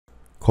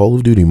Call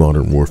of Duty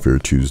Modern Warfare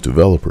 2's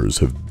developers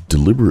have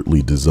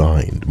deliberately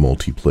designed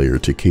multiplayer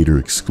to cater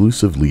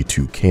exclusively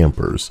to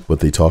campers, but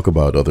they talk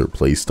about other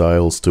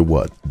playstyles to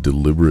what?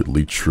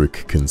 Deliberately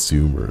trick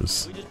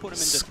consumers. We just put them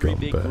into three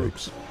big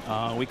groups.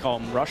 We call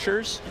them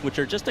rushers, which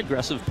are just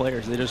aggressive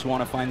players. They just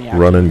want to find the action.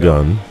 Run and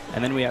gun.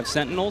 And then we have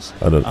sentinels.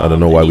 I don't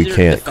know why we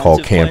can't call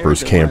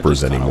campers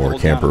campers anymore.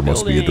 Camper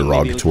must be a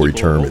derogatory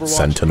term. It's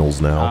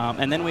sentinels now.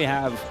 And then we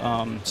have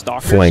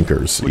stalkers.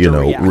 Flankers. You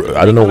know,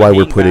 I don't know why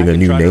we're putting a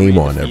new name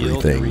on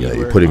everything.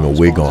 Putting a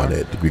wig on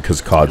it because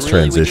COD's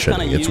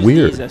transitioning. It's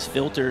weird. As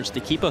filters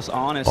to keep us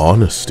honest.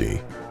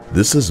 Honesty.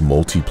 This is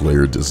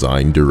multiplayer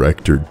design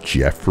director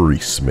Jeffrey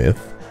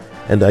Smith.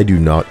 And I do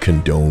not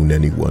condone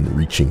anyone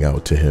reaching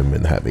out to him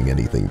and having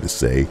anything to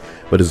say,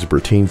 but as it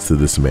pertains to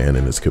this man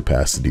and his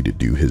capacity to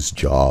do his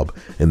job,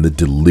 and the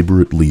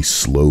deliberately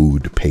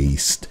slowed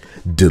paced,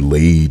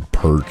 delayed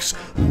perks,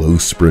 low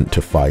sprint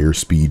to fire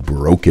speed,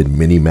 broken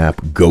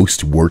minimap,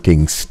 ghost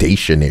working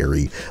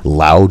stationary,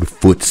 loud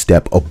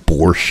footstep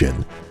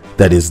abortion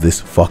that is this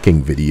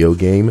fucking video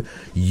game,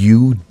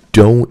 you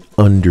don't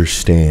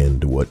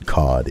understand what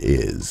COD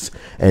is.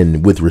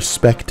 And with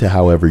respect to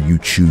however you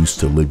choose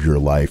to live your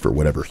life or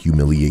whatever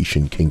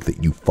humiliation kink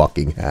that you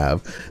fucking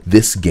have,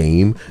 this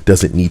game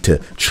doesn't need to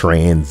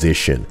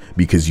transition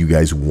because you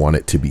guys want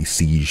it to be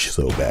Siege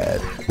so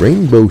bad.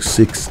 Rainbow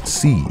Six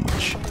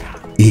Siege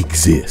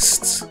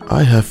exists.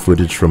 I have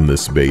footage from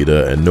this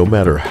beta, and no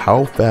matter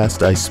how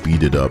fast I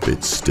speed it up,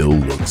 it still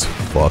looks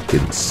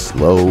fucking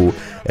slow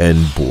and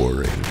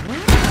boring.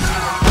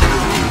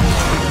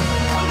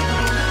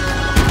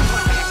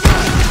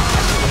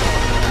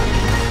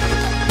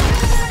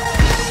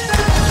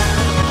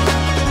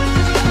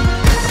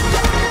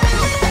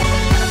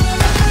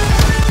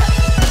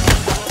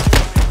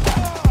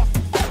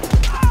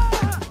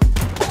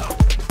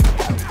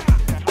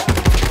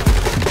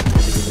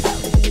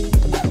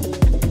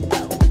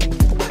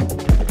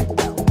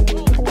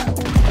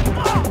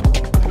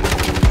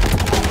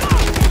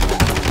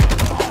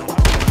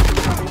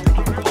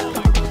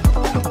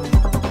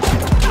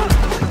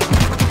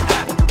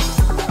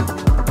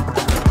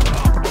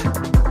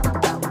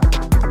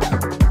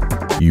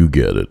 You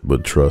get it,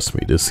 but trust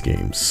me, this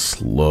game's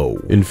slow.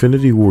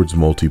 Infinity Ward's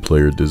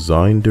multiplayer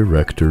design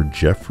director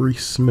Jeffrey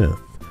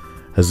Smith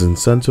has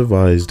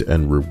incentivized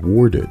and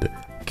rewarded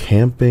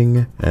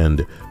camping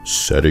and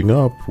setting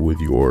up with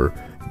your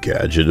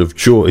gadget of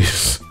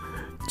choice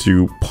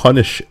to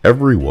punish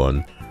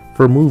everyone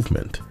for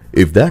movement.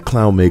 If that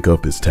clown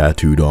makeup is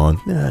tattooed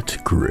on, that's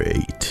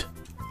great.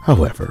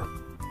 However,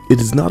 it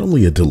is not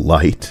only a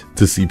delight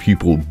to see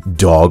people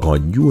dog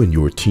on you and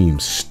your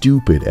team's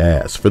stupid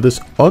ass for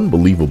this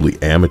unbelievably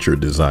amateur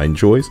design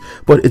choice,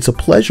 but it's a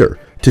pleasure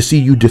to see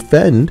you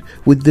defend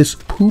with this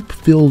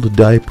poop-filled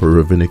diaper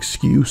of an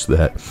excuse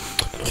that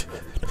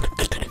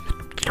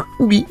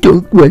we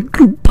don't want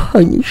to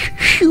punish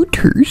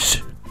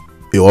shooters.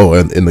 Oh,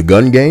 and in the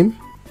gun game?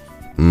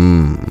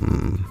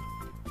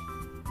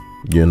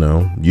 You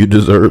know, you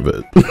deserve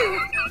it.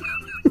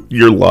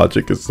 Your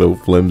logic is so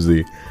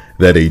flimsy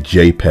that a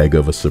JPEG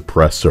of a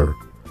suppressor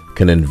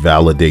can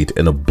invalidate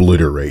and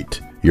obliterate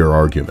your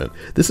argument.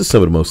 This is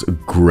some of the most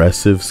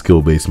aggressive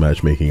skill-based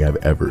matchmaking I've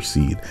ever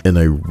seen, and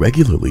I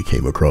regularly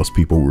came across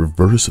people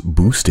reverse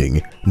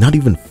boosting not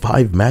even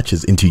 5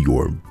 matches into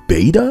your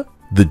beta?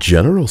 The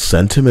general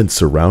sentiment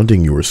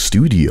surrounding your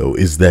studio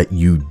is that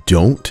you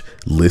don't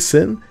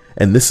listen,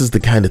 and this is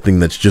the kind of thing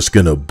that's just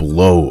gonna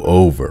blow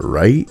over,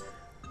 right?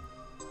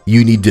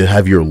 You need to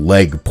have your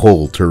leg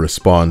pulled to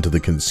respond to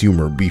the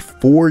consumer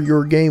before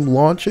your game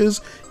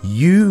launches.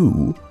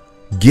 You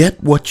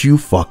get what you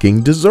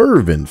fucking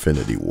deserve,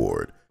 Infinity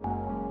Ward.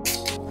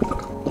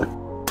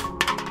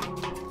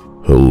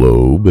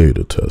 Hello,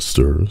 beta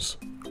testers.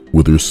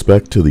 With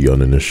respect to the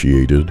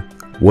uninitiated,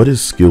 what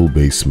is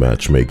skill-based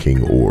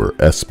matchmaking, or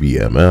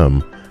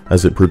SBMM,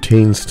 as it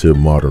pertains to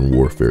Modern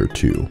Warfare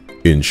 2?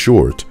 In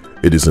short,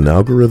 it is an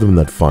algorithm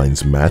that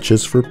finds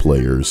matches for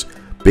players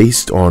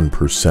based on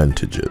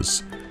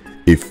percentages.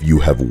 If you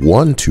have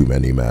won too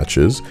many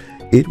matches,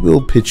 it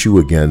will pitch you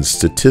against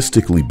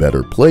statistically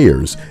better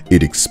players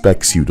it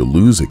expects you to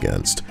lose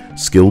against.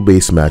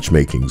 Skill-based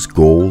matchmaking's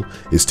goal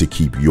is to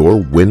keep your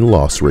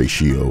win-loss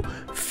ratio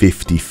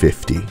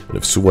 50-50. And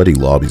if sweaty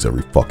lobbies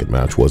every fucking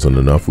match wasn't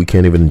enough, we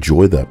can't even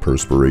enjoy that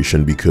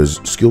perspiration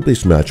because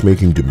skill-based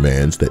matchmaking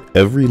demands that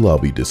every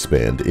lobby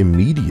disband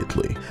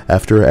immediately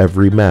after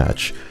every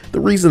match. The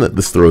reason that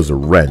this throws a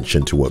wrench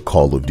into what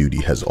Call of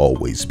Duty has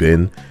always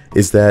been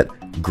is that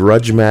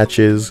grudge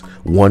matches,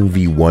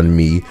 1v1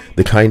 me,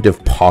 the kind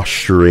of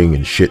posturing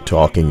and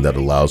shit-talking that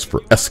allows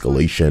for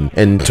escalation,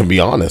 and to be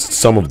honest,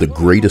 some of the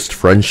greatest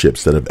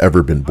friendships that have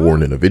ever been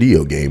born in a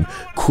video game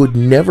could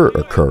never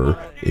occur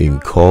in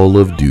Call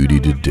of Duty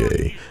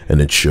today, and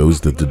it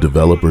shows that the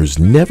developers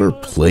never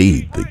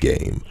played the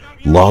game.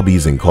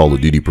 Lobbies in Call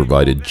of Duty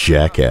provided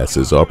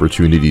jackasses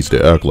opportunities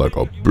to act like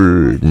a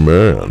big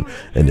man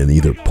and then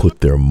either put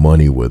their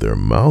money where their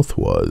mouth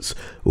was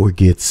or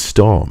get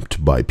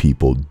stomped by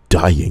people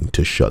dying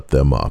to shut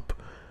them up.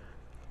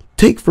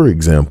 Take for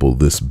example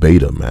this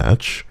beta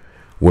match,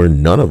 where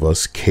none of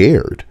us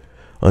cared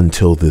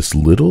until this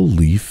little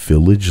Leaf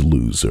Village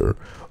loser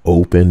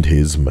opened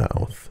his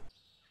mouth.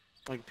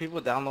 Like, people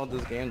download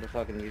this game to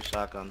fucking use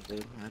shotguns,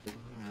 dude.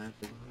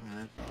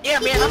 Yeah,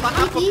 man, I'm a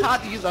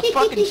hypothod to use a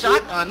fucking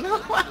shotgun.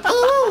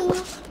 Ooh,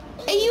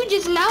 and you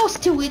just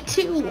lost to it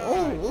too.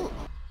 Ooh.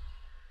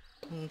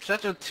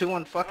 Such a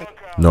 2-1 fucking...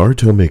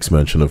 Naruto makes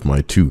mention of my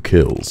 2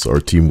 kills.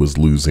 Our team was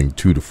losing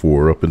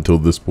 2-4 up until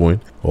this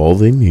point. All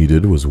they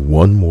needed was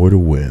 1 more to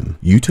win.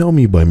 You tell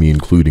me by me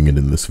including it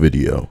in this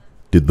video,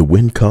 did the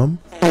win come?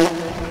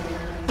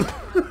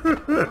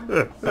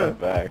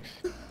 Facts.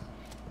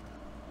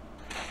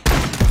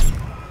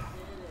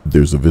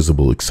 There's a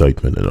visible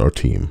excitement in our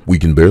team. We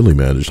can barely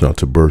manage not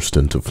to burst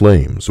into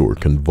flames or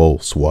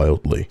convulse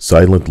wildly,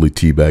 silently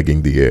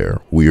teabagging the air.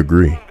 We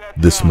agree.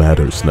 This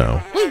matters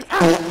now. Wait,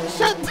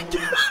 shut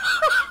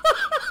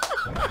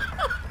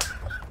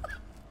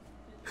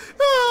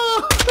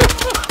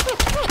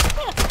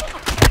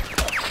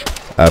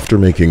After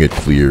making it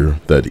clear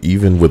that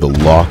even with a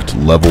locked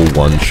level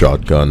 1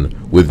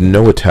 shotgun with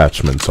no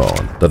attachments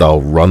on, that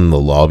I'll run the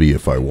lobby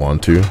if I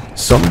want to,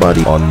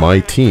 somebody on my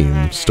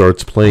team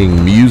starts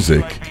playing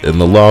music in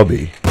the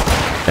lobby.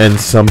 And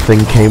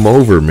something came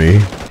over me.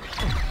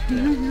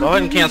 Go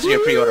ahead and cancel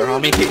your pre-order,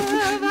 homie.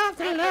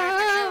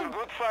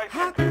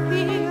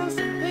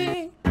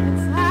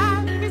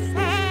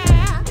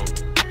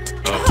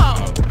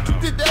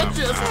 Did that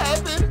just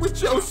happen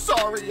with your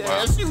sorry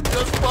ass? You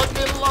just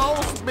fucking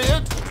lost,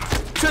 bitch.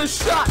 To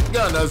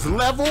shotgunners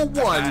level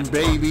 1,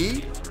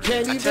 baby.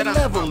 Can't even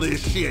level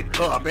this shit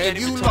up and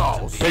you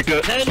lost.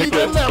 Can't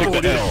even level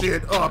this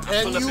shit up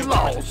and you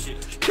lost.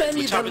 Can't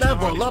even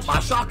level up my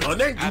shotgun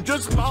and you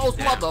just lost,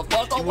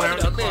 motherfucker.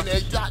 Wait a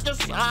minute,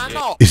 just sign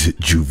off. Is it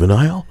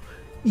juvenile?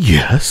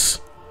 Yes.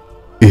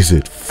 Is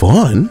it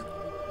fun?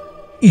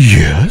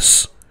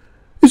 Yes.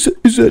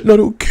 Is that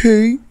not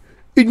okay?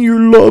 In your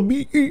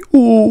lobby?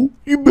 Oh,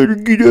 you better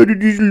get out of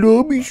this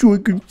lobby so I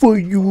can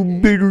find you a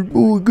better...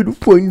 Oh, I gotta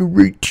find the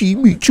right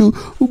teammate. So,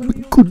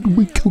 according to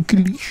my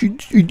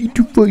calculations, I need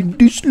to find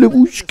this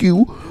level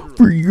skill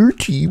for your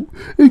team,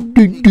 and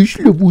then this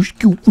level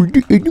skill for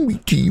the enemy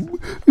team.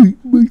 And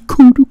my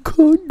code of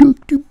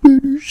conduct, you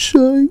better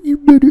sign, you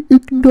better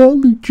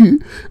acknowledge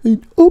it,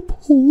 and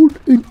uphold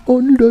an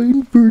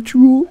online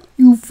virtual,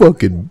 you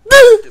fucking...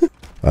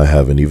 I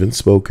haven't even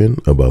spoken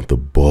about the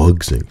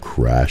bugs and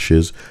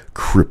crashes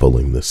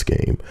crippling this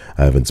game.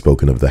 I haven't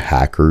spoken of the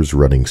hackers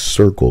running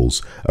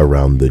circles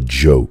around the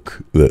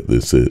joke that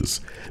this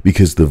is.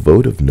 Because the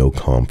vote of no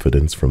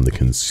confidence from the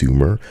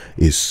consumer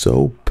is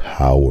so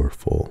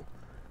powerful.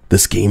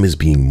 This game is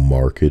being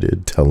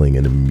marketed, telling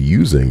an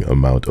amusing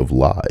amount of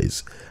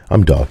lies.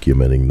 I'm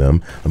documenting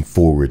them. I'm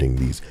forwarding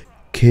these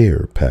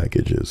care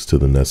packages to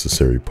the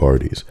necessary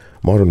parties.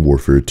 Modern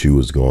Warfare 2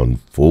 has gone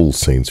full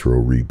Saints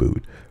Row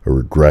reboot. A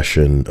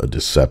regression, a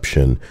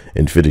deception.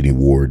 Infinity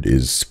Ward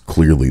is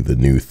clearly the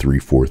new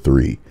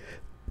 343.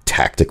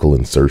 Tactical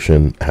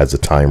insertion has a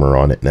timer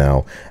on it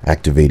now.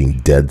 Activating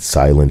dead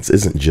silence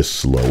isn't just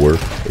slower,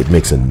 it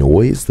makes a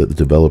noise that the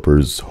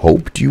developers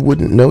hoped you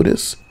wouldn't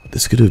notice.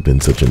 This could have been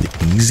such an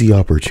easy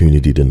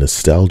opportunity to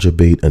nostalgia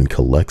bait and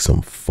collect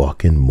some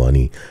fucking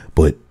money,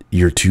 but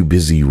you're too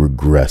busy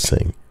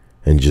regressing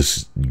and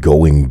just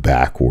going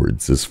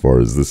backwards as far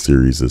as the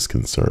series is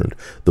concerned.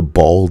 The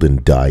bald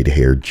and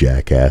dyed-haired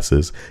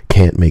jackasses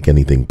can't make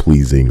anything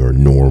pleasing or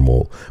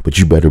normal, but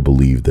you better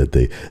believe that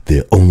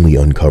the only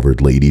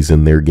uncovered ladies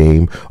in their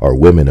game are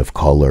women of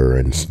color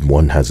and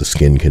one has a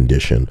skin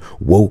condition.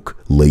 Woke,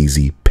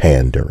 lazy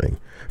pandering.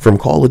 From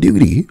Call of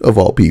Duty, of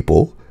all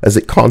people, as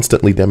it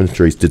constantly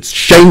demonstrates its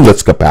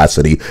shameless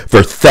capacity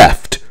for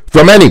theft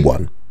from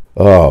anyone.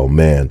 Oh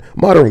man,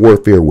 Modern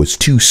Warfare was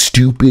too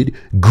stupid,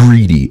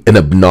 greedy, and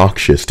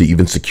obnoxious to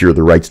even secure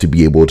the rights to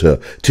be able to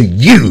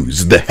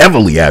use the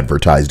heavily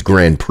advertised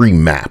Grand Prix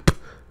map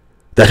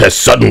that has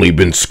suddenly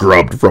been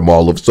scrubbed from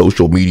all of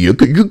social media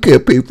because you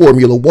can't pay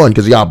Formula 1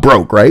 because y'all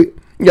broke, right?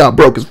 Y'all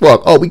broke as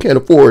fuck. Oh, we can't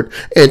afford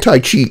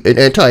anti-cheat and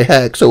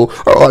anti-hack, so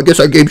I guess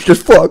our game's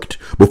just fucked.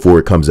 Before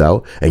it comes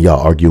out and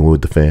y'all arguing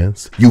with the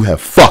fans, you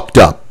have fucked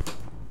up.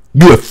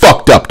 You have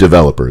fucked up,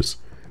 developers.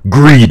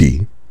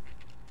 Greedy.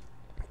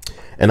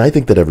 And I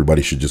think that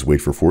everybody should just wait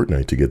for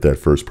Fortnite to get that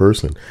first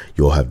person.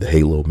 You'll have the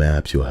Halo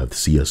maps, you'll have the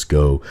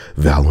CSGO,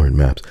 Valorant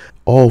maps,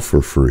 all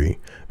for free.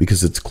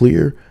 Because it's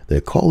clear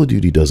that Call of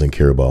Duty doesn't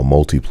care about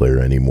multiplayer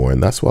anymore,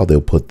 and that's why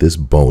they'll put this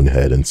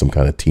bonehead and some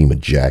kind of team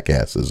of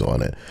jackasses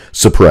on it.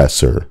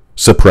 Suppressor.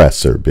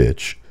 Suppressor,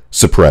 bitch.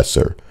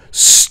 Suppressor.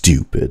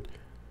 Stupid.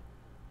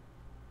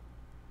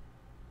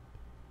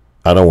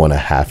 I don't want to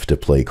have to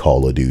play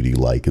Call of Duty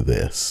like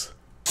this.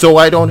 So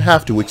I don't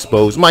have to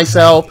expose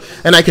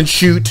myself, and I can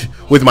shoot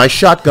with my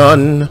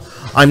shotgun.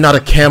 I'm not a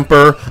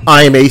camper,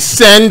 I'm a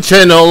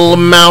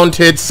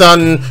sentinel-mounted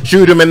son.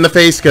 Shoot him in the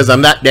face, cause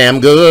I'm that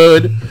damn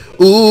good.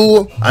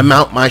 Ooh, I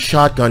mount my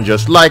shotgun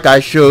just like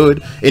I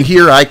should. And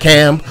here I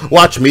camp,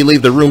 watch me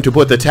leave the room to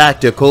put the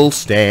tactical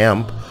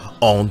stamp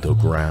on the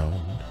ground,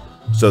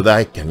 so that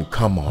I can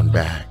come on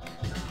back.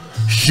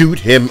 Shoot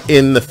him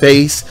in the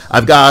face.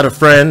 I've got a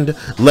friend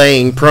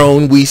laying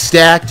prone. We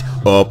stacked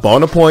up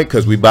on a point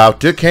cause we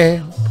bout to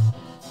camp.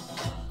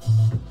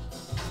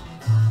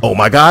 Oh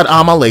my god,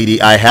 I'm a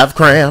lady, I have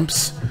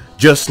cramps.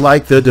 Just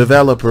like the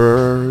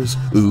developers.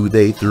 Ooh,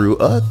 they threw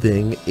a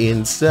thing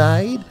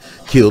inside.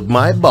 Killed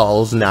my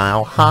balls,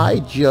 now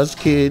hide. Just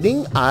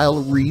kidding,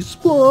 I'll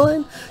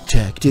respawn.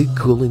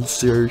 Tactical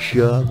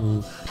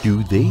insertion.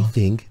 Do they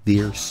think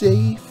they're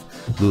safe?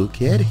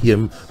 Look at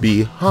him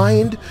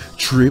behind.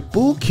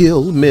 Triple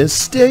kill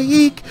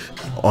mistake.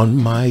 On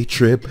my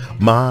trip,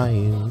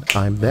 mine.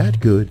 I'm that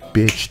good,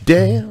 bitch,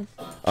 damn.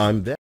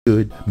 I'm that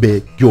good,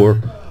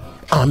 bitch,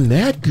 I'm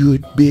that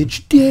good,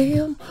 bitch,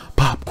 damn.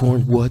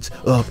 Popcorn, what's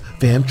up,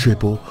 fam?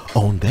 Triple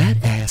on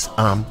that ass,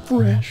 I'm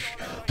fresh.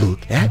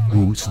 Look at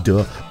who's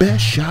the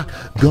best shot.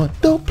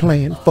 Got the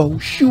plan for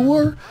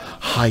sure.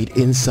 Hide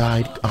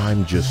inside,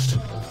 I'm just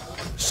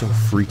so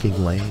freaking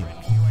lame.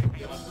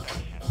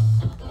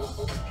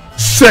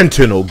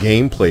 Sentinel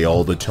gameplay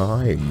all the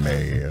time,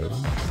 man.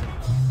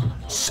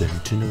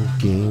 Sentinel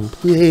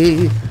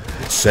gameplay.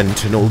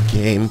 Sentinel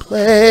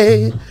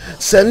gameplay.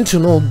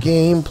 Sentinel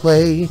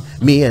gameplay.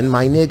 Me and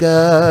my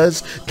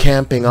niggas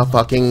camping a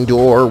fucking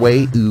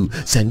doorway. Ooh,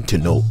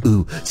 Sentinel,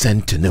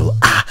 Sentinel,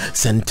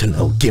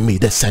 Sentinel, give me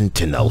the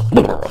Sentinel.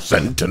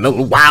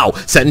 Sentinel, wow,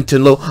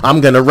 Sentinel,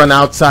 I'm gonna run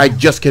outside,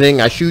 just kidding,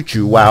 I shoot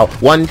you, wow.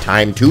 1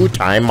 time, 2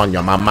 time on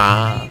your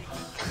mama.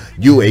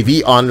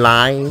 UAV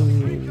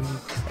online.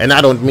 And I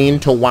don't mean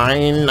to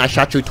whine, I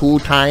shot you 2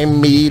 times,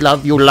 me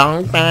love you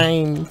long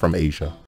time. From Asia.